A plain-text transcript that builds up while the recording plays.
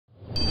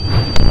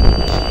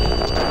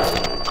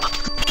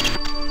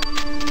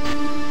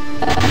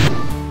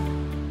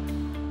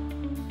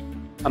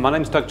My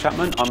name's Doug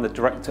Chapman. I'm the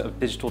Director of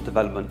Digital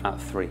Development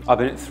at 3. I've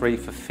been at 3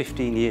 for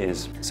 15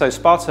 years. So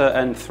Sparta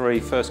and 3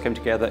 first came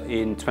together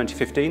in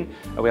 2015.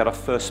 We had our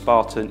first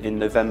Spartan in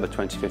November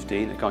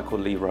 2015, a guy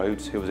called Lee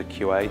Rhodes, who was a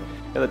QA.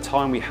 At the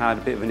time we had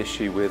a bit of an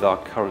issue with our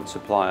current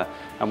supplier,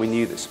 and we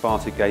knew that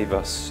Sparta gave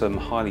us some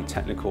highly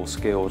technical,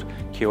 skilled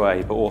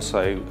QA, but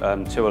also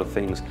two other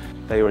things.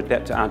 They were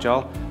adept at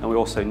Agile, and we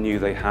also knew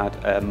they had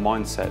a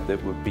mindset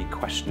that would be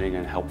questioning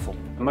and helpful.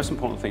 The most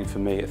important thing for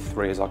me at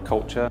 3 is our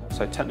culture.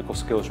 So technical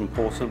skills are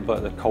important,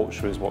 but the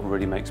culture is what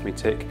really makes me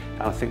tick.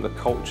 And I think the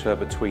culture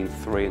between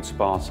 3 and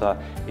Sparta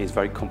is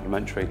very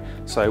complementary.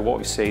 So what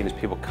we've seen is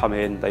people come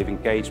in, they've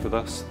engaged with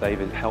us, they've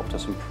helped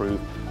us improve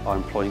our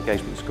employee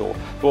engagement score.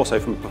 But also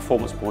from a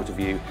performance point of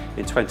view,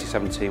 in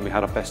 2017 we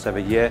had our best ever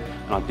year,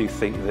 and I do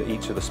think that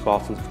each of the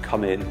Spartans have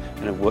come in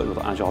and have worked with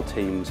Agile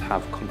teams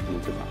have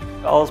complemented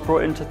that. I was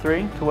brought into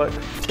 3 to work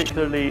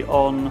particularly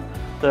on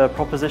the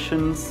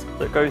propositions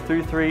that go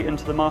through 3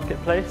 into the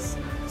marketplace.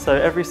 So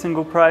every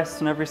single price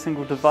and every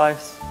single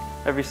device,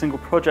 every single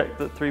project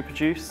that 3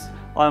 produce,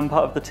 I'm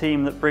part of the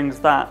team that brings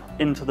that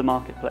into the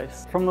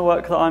marketplace. From the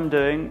work that I'm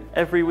doing,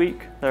 every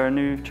week there are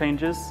new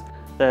changes,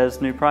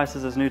 there's new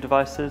prices, there's new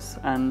devices,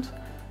 and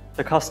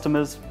the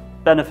customers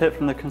benefit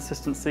from the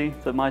consistency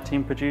that my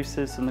team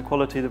produces and the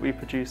quality that we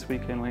produce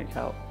week in, week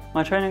out.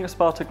 My training at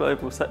Sparta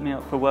Global set me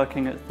up for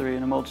working at 3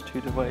 in a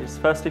multitude of ways.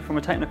 Firstly, from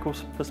a technical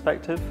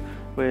perspective,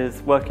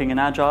 with working in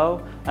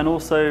Agile, and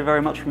also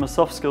very much from a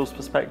soft skills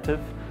perspective,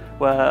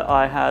 where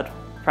I had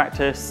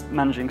practice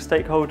managing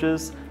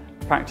stakeholders,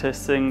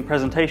 practicing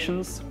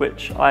presentations,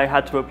 which I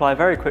had to apply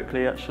very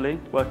quickly actually,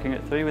 working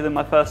at 3. Within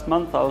my first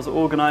month, I was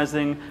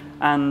organising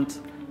and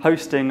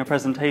hosting a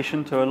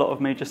presentation to a lot of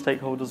major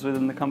stakeholders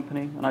within the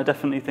company, and I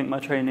definitely think my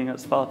training at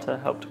Sparta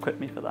helped equip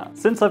me for that.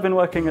 Since I've been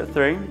working at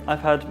 3, I've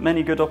had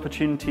many good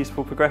opportunities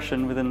for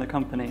progression within the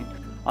company.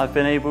 I've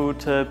been able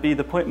to be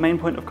the main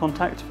point of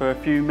contact for a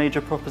few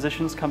major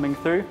propositions coming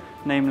through,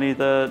 namely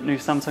the new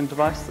Samsung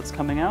device that's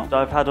coming out.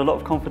 I've had a lot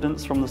of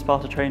confidence from the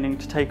Sparta training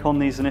to take on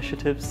these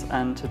initiatives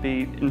and to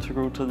be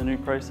integral to the new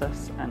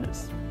process, and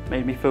it's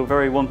made me feel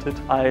very wanted.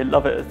 I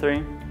love it at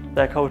 3.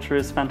 Their culture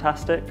is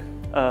fantastic.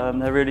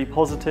 They're really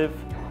positive,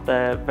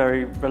 they're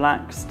very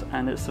relaxed,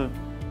 and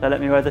they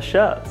let me wear the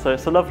shirt, so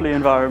it's a lovely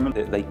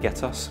environment. They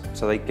get us,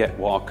 so they get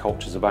what our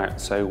culture's about.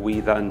 So we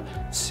then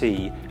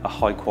see a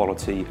high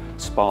quality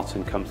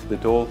Spartan come through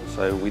the door,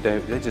 so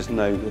they just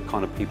know the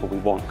kind of people we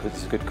want because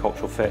it's a good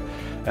cultural fit.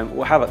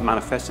 And how that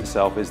manifests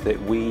itself is that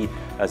we,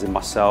 as in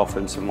myself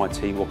and some of my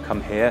team, will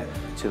come here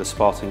to the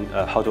Spartan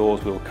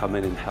huddles, we'll come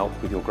in and help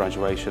with your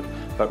graduation,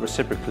 but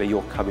reciprocally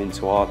you'll come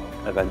into our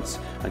events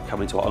and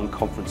come into our own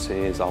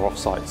conferences, our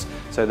offsites.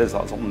 So there's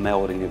that sort of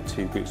melding of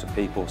two groups of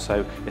people,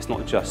 so it's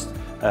not just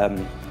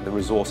the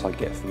resource I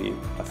get from you,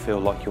 I feel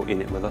like you're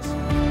in it with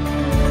us.